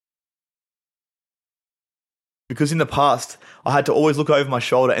because in the past, I had to always look over my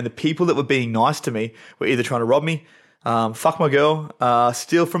shoulder, and the people that were being nice to me were either trying to rob me, fuck my girl,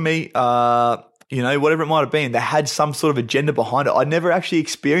 steal from me, whatever it might have been. They had some sort of agenda behind it. I never actually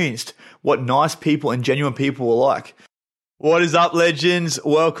experienced what nice people and genuine people were like. What is up, legends?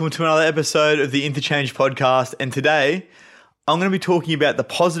 Welcome to another episode of the INTOCHANGE podcast. And today, I'm going to be talking about the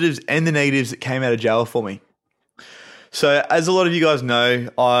positives and the negatives that came out of jail for me. So, as a lot of you guys know,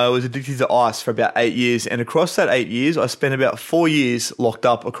 I was addicted to ice for about 8 years. And across that 8 years, I spent about 4 years locked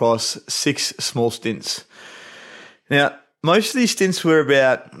up across 6 small stints. Now, most of these stints were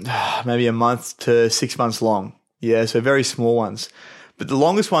about maybe a month to 6 months long. Yeah, so very small ones. But the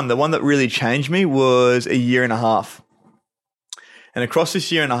longest one, the one that really changed me, was a year and a half. And across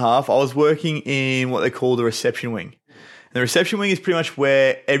this year and a half, I was working in what they call the reception wing. And the reception wing is pretty much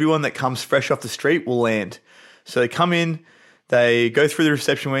where everyone that comes fresh off the street will land. So they come in, they go through the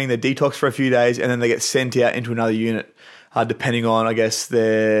reception wing, they detox for a few days, and then they get sent out into another unit, depending on, I guess,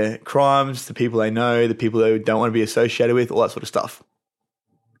 their crimes, the people they know, the people they don't want to be associated with, all that sort of stuff.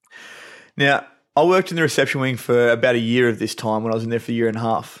 Now, I worked in the reception wing for about a year of this time when I was in there for a year and a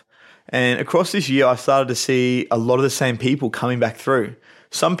half. And across this year, I started to see a lot of the same people coming back through.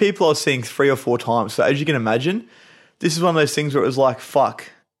 Some people I was seeing 3 or 4 times. So as you can imagine, this is one of those things where it was like, fuck,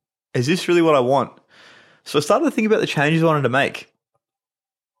 is this really what I want? So I started to think about the changes I wanted to make.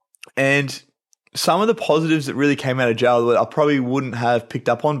 And some of the positives that really came out of jail that I probably wouldn't have picked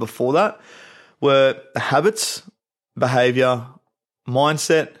up on before that were habits, behavior,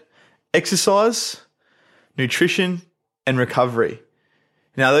 mindset, exercise, nutrition, and recovery.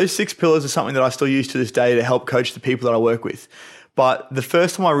 Now, those 6 pillars are something that I still use to this day to help coach the people that I work with. But the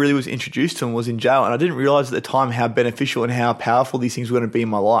first time I really was introduced to them was in jail, and I didn't realize at the time how beneficial and how powerful these things were going to be in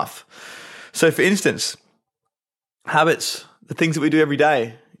my life. So, for instance, habits, the things that we do every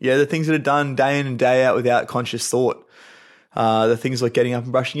day. Yeah, the things that are done day in and day out without conscious thought. The things like getting up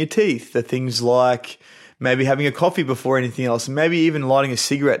and brushing your teeth. The things like maybe having a coffee before anything else, and maybe even lighting a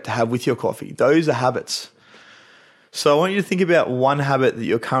cigarette to have with your coffee. Those are habits. So I want you to think about one habit that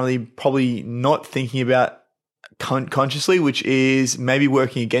you're currently probably not thinking about consciously, which is maybe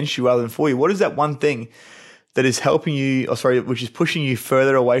working against you rather than for you. What is that one thing that is helping you, which is pushing you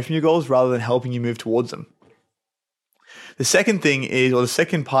further away from your goals rather than helping you move towards them? The second thing is, or the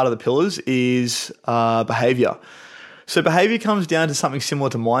second part of the pillars is behavior. So behavior comes down to something similar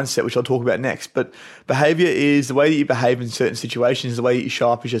to mindset, which I'll talk about next. But behavior is the way that you behave in certain situations, the way that you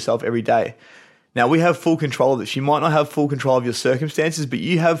show up as yourself every day. Now, we have full control of this. You might not have full control of your circumstances, but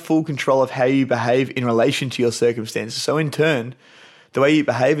you have full control of how you behave in relation to your circumstances. So in turn, the way you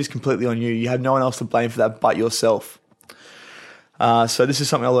behave is completely on you. You have no one else to blame for that but yourself. So this is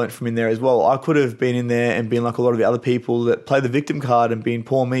something I learned from in there as well. I could have been in there and been like a lot of the other people that play the victim card and been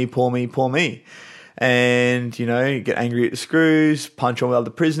poor me, poor me, poor me. And, get angry at the screws, punch on with other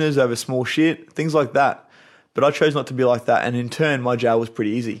prisoners over small shit, things like that. But I chose not to be like that. And in turn, my jail was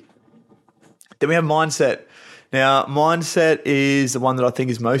pretty easy. Then we have mindset. Now, mindset is the one that I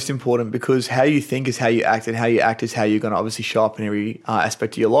think is most important because how you think is how you act, and how you act is how you're going to obviously show up in every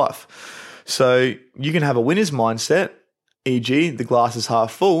aspect of your life. So you can have a winner's mindset, e.g. the glass is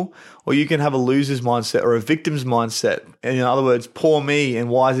half full, or you can have a loser's mindset or a victim's mindset. And in other words, poor me and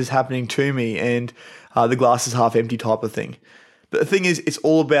why is this happening to me, and the glass is half empty type of thing. But the thing is, it's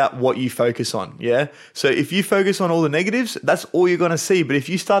all about what you focus on, yeah? So if you focus on all the negatives, that's all you're going to see. But if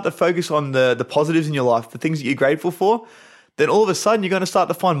you start to focus on the positives in your life, the things that you're grateful for, then all of a sudden you're going to start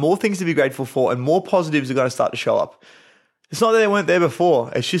to find more things to be grateful for, and more positives are going to start to show up. It's not that they weren't there before.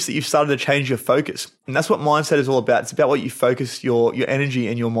 It's just that you've started to change your focus. And that's what mindset is all about. It's about what you focus your energy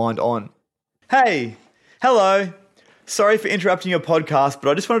and your mind on. Hey, hello. Sorry for interrupting your podcast, but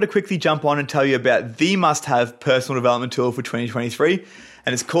I just wanted to quickly jump on and tell you about the must-have personal development tool for 2023,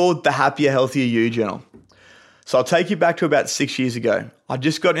 and it's called the Happier, Healthier You Journal. So I'll take you back to about 6 years ago. I'd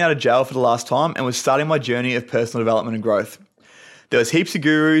just gotten out of jail for the last time and was starting my journey of personal development and growth. There was heaps of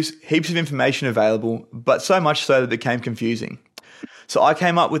gurus, heaps of information available, but so much so that it became confusing. So I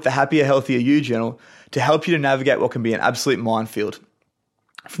came up with the Happier, Healthier You Journal to help you to navigate what can be an absolute minefield.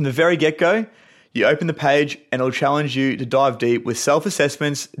 From the very get-go, you open the page and it'll challenge you to dive deep with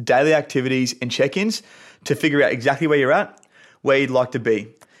self-assessments, daily activities, and check-ins to figure out exactly where you're at, where you'd like to be.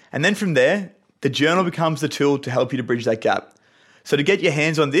 And then from there, the journal becomes the tool to help you to bridge that gap. So to get your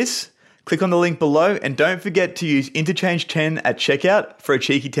hands on this, click on the link below and don't forget to use INTOCHANGE10 at checkout for a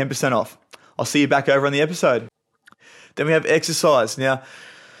cheeky 10% off. I'll see you back over on the episode. Then we have exercise. Now,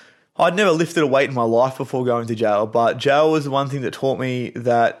 I'd never lifted a weight in my life before going to jail, but jail was the one thing that taught me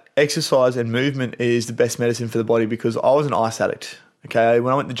that exercise and movement is the best medicine for the body, because I was an ice addict. Okay,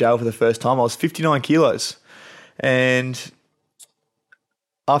 when I went to jail for the first time, I was 59 kilos. And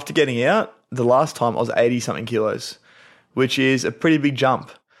after getting out, the last time I was 80 something kilos, which is a pretty big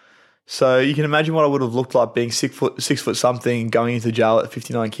jump. So you can imagine what I would have looked like being 6 foot something, going into jail at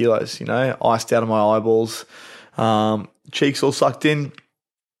 59 kilos, iced out of my eyeballs, cheeks all sucked in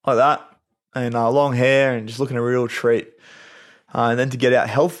like that, and long hair and just looking a real treat. And then to get out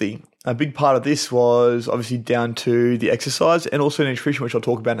healthy, a big part of this was obviously down to the exercise and also nutrition, which I'll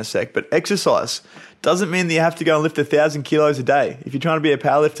talk about in a sec. But exercise doesn't mean that you have to go and lift 1,000 kilos a day. If you're trying to be a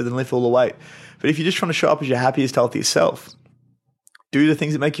powerlifter, then lift all the weight. But if you're just trying to show up as your happiest, healthiest self, do the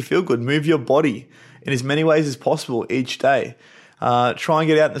things that make you feel good. Move your body in as many ways as possible each day. Try and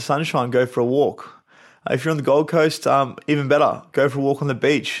get out in the sunshine, go for a walk. If you're on the Gold Coast, even better, go for a walk on the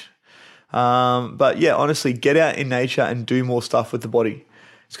beach. But yeah, honestly, get out in nature and do more stuff with the body.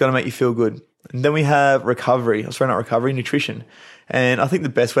 It's going to make you feel good. And then we have nutrition. And I think the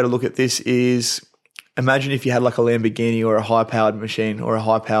best way to look at this is, imagine if you had like a Lamborghini or a high-powered machine or a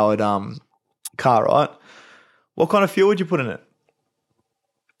high-powered car, right? What kind of fuel would you put in it?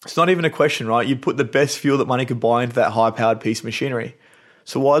 It's not even a question, right? You put the best fuel that money could buy into that high-powered piece of machinery.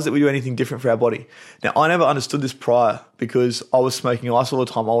 So why is it we do anything different for our body? Now, I never understood this prior because I was smoking ice all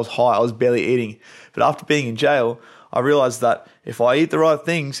the time. I was high. I was barely eating. But after being in jail, I realized that if I eat the right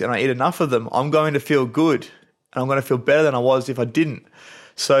things and I eat enough of them, I'm going to feel good and I'm going to feel better than I was if I didn't.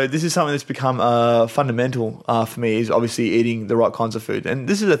 So this is something that's become fundamental for me, is obviously eating the right kinds of food. And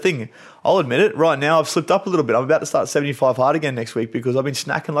this is a thing, I'll admit it, right now I've slipped up a little bit. I'm about to start 75 hard again next week because I've been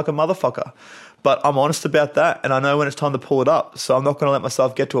snacking like a motherfucker. But I'm honest about that, and I know when it's time to pull it up. So I'm not going to let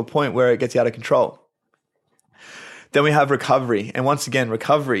myself get to a point where it gets out of control. Then we have recovery. And once again,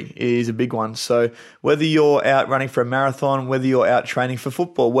 recovery is a big one. So whether you're out running for a marathon, whether you're out training for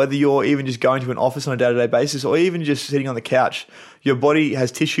football, whether you're even just going to an office on a day-to-day basis, or even just sitting on the couch, your body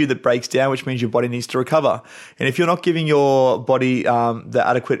has tissue that breaks down, which means your body needs to recover. And if you're not giving your body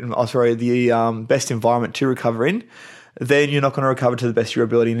the best environment to recover in, then you're not going to recover to the best of your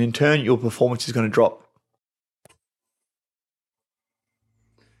ability. And in turn, your performance is going to drop.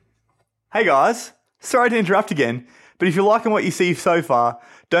 Hey guys, sorry to interrupt again. But if you're liking what you see so far,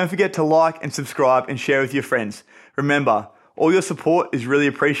 don't forget to like and subscribe and share with your friends. Remember, all your support is really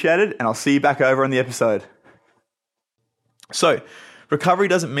appreciated, and I'll see you back over on the episode. So, recovery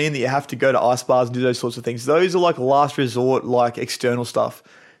doesn't mean that you have to go to ice bars and do those sorts of things. Those are like last resort, like external stuff.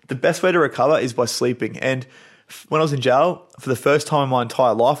 The best way to recover is by sleeping. And when I was in jail, for the first time in my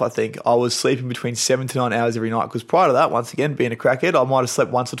entire life, I think, I was sleeping between 7 to 9 hours every night. Because prior to that, once again, being a crackhead, I might have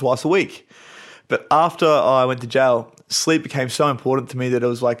slept once or twice a week. But after I went to jail, sleep became so important to me that it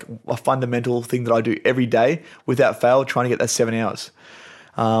was like a fundamental thing that I do every day without fail, trying to get that 7 hours.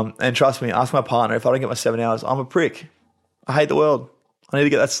 And trust me, ask my partner, if I don't get my 7 hours, I'm a prick. I hate the world. I need to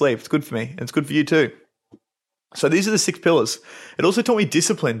get that sleep. It's good for me. And it's good for you too. So these are the 6 pillars. It also taught me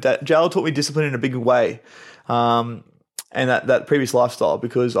discipline. Jail taught me discipline in a big way. And that previous lifestyle,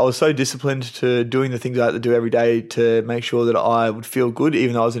 because I was so disciplined to doing the things I had to do every day to make sure that I would feel good,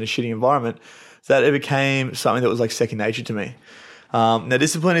 even though I was in a shitty environment, that it became something that was like second nature to me. Now,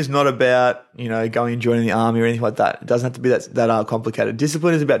 discipline is not about, going and joining the army or anything like that. It doesn't have to be that complicated.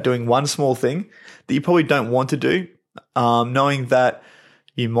 Discipline is about doing one small thing that you probably don't want to do, knowing that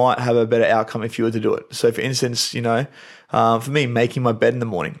you might have a better outcome if you were to do it. So for instance, for me, making my bed in the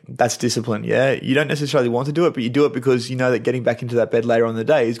morning, that's discipline. Yeah. You don't necessarily want to do it, but you do it because you know that getting back into that bed later on in the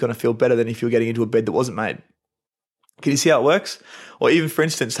day is going to feel better than if you're getting into a bed that wasn't made. Can you see how it works? Or even, for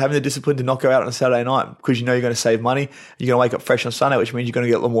instance, having the discipline to not go out on a Saturday night because you know you're going to save money. You're going to wake up fresh on Sunday, which means you're going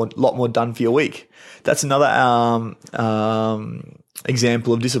to get a lot more done for your week. That's another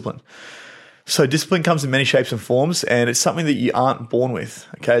example of discipline. So discipline comes in many shapes and forms, and it's something that you aren't born with.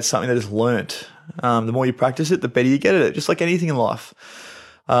 Okay, it's something that is learnt. The more you practice it, the better you get at it, just like anything in life.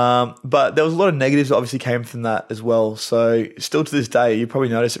 But there was a lot of negatives that obviously came from that as well. So still to this day, you probably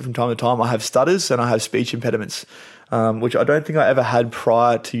notice it from time to time, I have stutters and I have speech impediments, which I don't think I ever had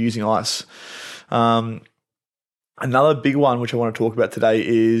prior to using ice. Another big one, which I want to talk about today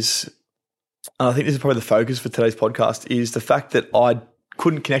is, and I think this is probably the focus for today's podcast, is the fact that I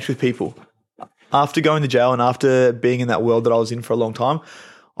couldn't connect with people. After going to jail and after being in that world that I was in for a long time,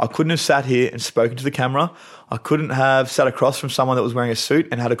 I couldn't have sat here and spoken to the camera. I couldn't have sat across from someone that was wearing a suit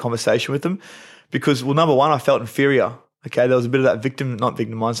and had a conversation with them because, well, number one, I felt inferior. Okay, there was a bit of that not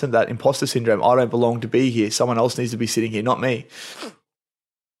victim mindset, that imposter syndrome. I don't belong to be here. Someone else needs to be sitting here, not me.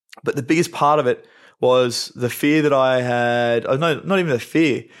 But the biggest part of it was the fear that I had. Oh, no, not even the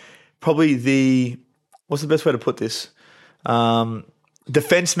fear. Probably what's the best way to put this?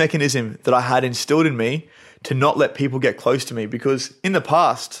 Defense mechanism that I had instilled in me to not let people get close to me, because in the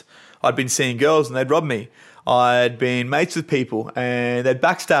past I'd been seeing girls and they'd rob me. I'd been mates with people and they'd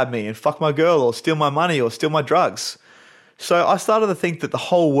backstab me and fuck my girl or steal my money or steal my drugs. So I started to think that the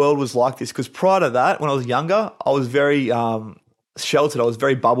whole world was like this, because prior to that, when I was younger, I was very sheltered. I was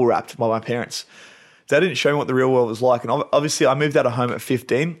very bubble wrapped by my parents. They didn't show me what the real world was like. And obviously I moved out of home at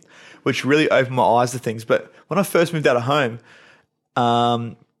 15, which really opened my eyes to things. But when I first moved out of home,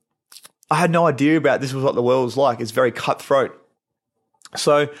 I had no idea about this was what the world was like. It's very cutthroat.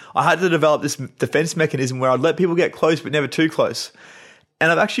 So I had to develop this defense mechanism where I'd let people get close, but never too close.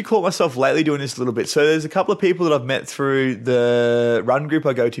 And I've actually caught myself lately doing this a little bit. So there's a couple of people that I've met through the run group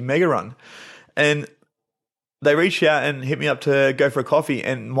I go to, Mega Run. And they reached out and hit me up to go for a coffee.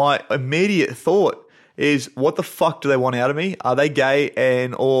 And my immediate thought is, what the fuck do they want out of me? Are they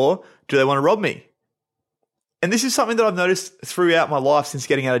gay or do they want to rob me? And this is something that I've noticed throughout my life since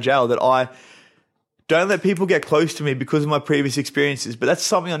getting out of jail, that I don't let people get close to me because of my previous experiences. But that's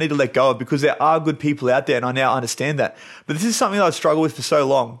something I need to let go of, because there are good people out there and I now understand that. But this is something that I've struggled with for so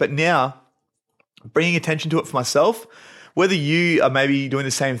long. But now, bringing attention to it for myself, whether you are maybe doing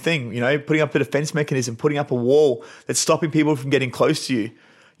the same thing, putting up a defense mechanism, putting up a wall that's stopping people from getting close to you,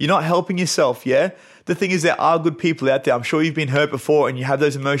 you're not helping yourself, yeah? The thing is, there are good people out there. I'm sure you've been hurt before and you have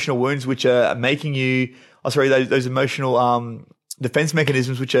those emotional wounds which are making you, those emotional defense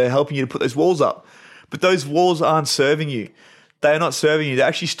mechanisms which are helping you to put those walls up. But those walls aren't serving you. They are not serving you. They're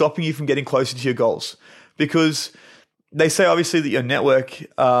actually stopping you from getting closer to your goals. Because they say, obviously, that your net worth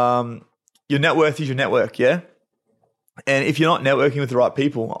is your network, yeah? And if you're not networking with the right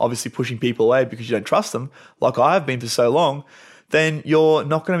people, obviously pushing people away because you don't trust them, like I have been for so long, then you're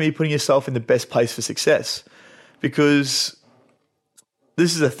not going to be putting yourself in the best place for success. Because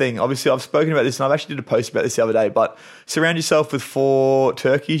this is the thing. Obviously, I've spoken about this and I've actually did a post about this the other day, but surround yourself with 4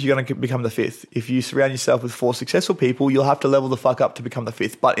 turkeys, you're going to become the 5th. If you surround yourself with 4 successful people, you'll have to level the fuck up to become the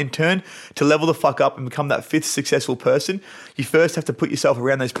 5th. But in turn, to level the fuck up and become that 5th successful person, you first have to put yourself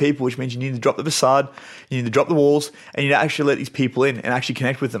around those people, which means you need to drop the facade, you need to drop the walls, and you need to actually let these people in and actually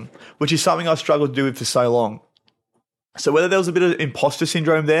connect with them, which is something I've struggled to do with for so long. So whether there was a bit of imposter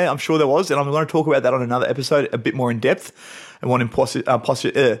syndrome there, I'm sure there was, and I'm going to talk about that on another episode a bit more in depth, and what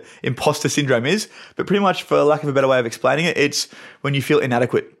imposter syndrome is. But pretty much, for lack of a better way of explaining it, it's when you feel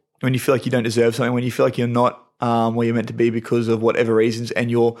inadequate, when you feel like you don't deserve something, when you feel like you're not where you're meant to be because of whatever reasons, and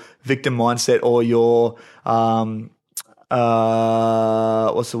your victim mindset or your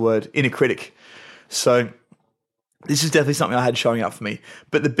inner critic. So this is definitely something I had showing up for me.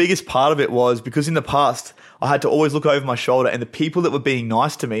 But the biggest part of it was because in the past, I had to always look over my shoulder, and the people that were being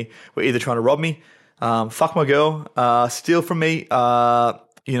nice to me were either trying to rob me, fuck my girl, steal from me,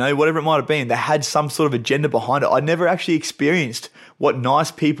 whatever it might have been. They had some sort of agenda behind it. I never actually experienced what nice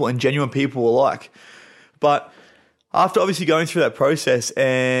people and genuine people were like. But after obviously going through that process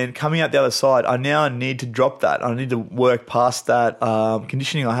and coming out the other side, I now need to drop that. I need to work past that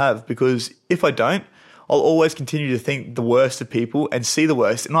conditioning I have, because if I don't, I'll always continue to think the worst of people and see the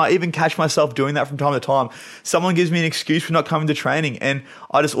worst. And I even catch myself doing that from time to time. Someone gives me an excuse for not coming to training and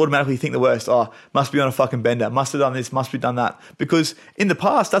I just automatically think the worst. Oh, must be on a fucking bender. Must have done this, must have done that. Because in the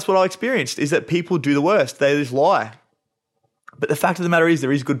past, that's what I experienced, is that people do the worst. They just lie. But the fact of the matter is,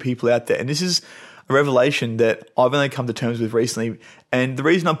 there is good people out there. And this is a revelation that I've only come to terms with recently. And the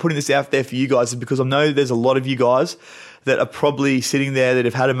reason I'm putting this out there for you guys is because I know there's a lot of you guys that are probably sitting there that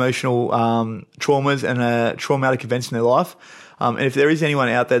have had emotional traumas and traumatic events in their life. And if there is anyone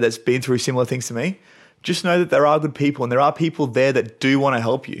out there that's been through similar things to me, just know that there are good people and there are people there that do want to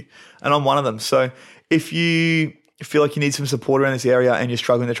help you. And I'm one of them. So if you feel like you need some support around this area and you're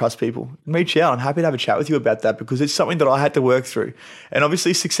struggling to trust people, reach out. I'm happy to have a chat with you about that, because it's something that I had to work through. And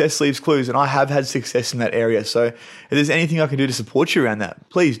obviously success leaves clues, and I have had success in that area. So if there's anything I can do to support you around that,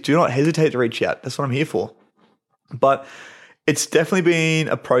 please do not hesitate to reach out. That's what I'm here for. But it's definitely been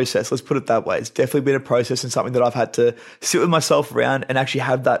a process. Let's put it that way. It's definitely been a process and something that I've had to sit with myself around and actually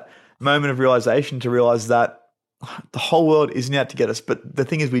have that moment of realization to realize that the whole world isn't out to get us. But the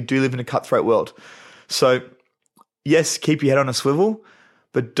thing is, we do live in a cutthroat world. So yes, keep your head on a swivel,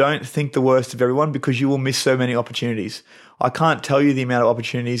 but don't think the worst of everyone, because you will miss so many opportunities. I can't tell you the amount of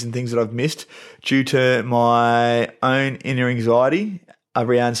opportunities and things that I've missed due to my own inner anxiety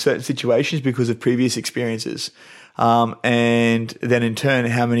around certain situations because of previous experiences. And then in turn,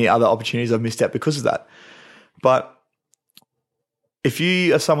 how many other opportunities I've missed out because of that. But if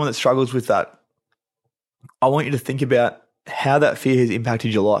you are someone that struggles with that, I want you to think about how that fear has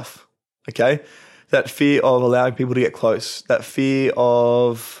impacted your life, okay? That fear of allowing people to get close, that fear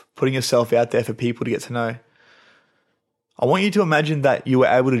of putting yourself out there for people to get to know. I want you to imagine that you were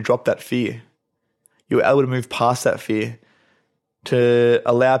able to drop that fear. You were able to move past that fear to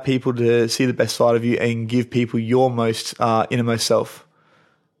allow people to see the best side of you and give people your most innermost self.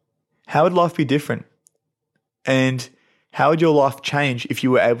 How would life be different? And how would your life change if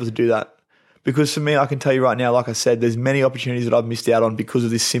you were able to do that? Because for me, I can tell you right now, like I said, there's many opportunities that I've missed out on because of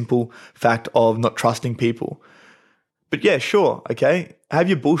this simple fact of not trusting people. But yeah, sure, okay, have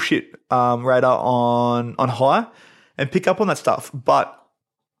your bullshit radar on high and pick up on that stuff. But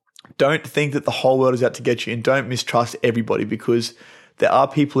don't think that the whole world is out to get you, and don't mistrust everybody, because there are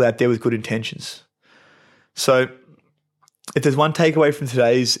people out there with good intentions. So if there's one takeaway from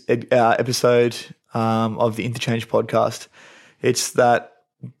today's episode of the Interchange podcast, it's that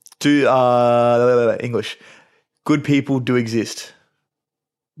English. Good people do exist.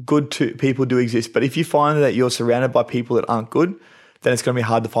 People do exist. But if you find that you're surrounded by people that aren't good, then it's going to be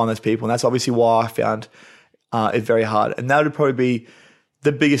hard to find those people. And that's obviously why I found it very hard. And that would probably be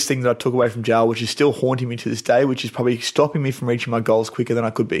the biggest thing that I took away from jail, which is still haunting me to this day, which is probably stopping me from reaching my goals quicker than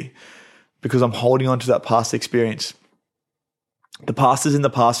I could be, because I'm holding on to that past experience. The past is in the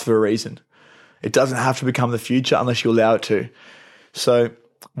past for a reason. It doesn't have to become the future unless you allow it to. So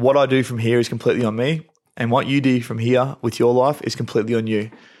what I do from here is completely on me, and what you do from here with your life is completely on you.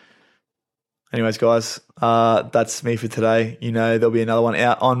 Anyways, guys, that's me for today. There'll be another one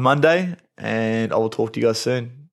out on Monday, and I will talk to you guys soon.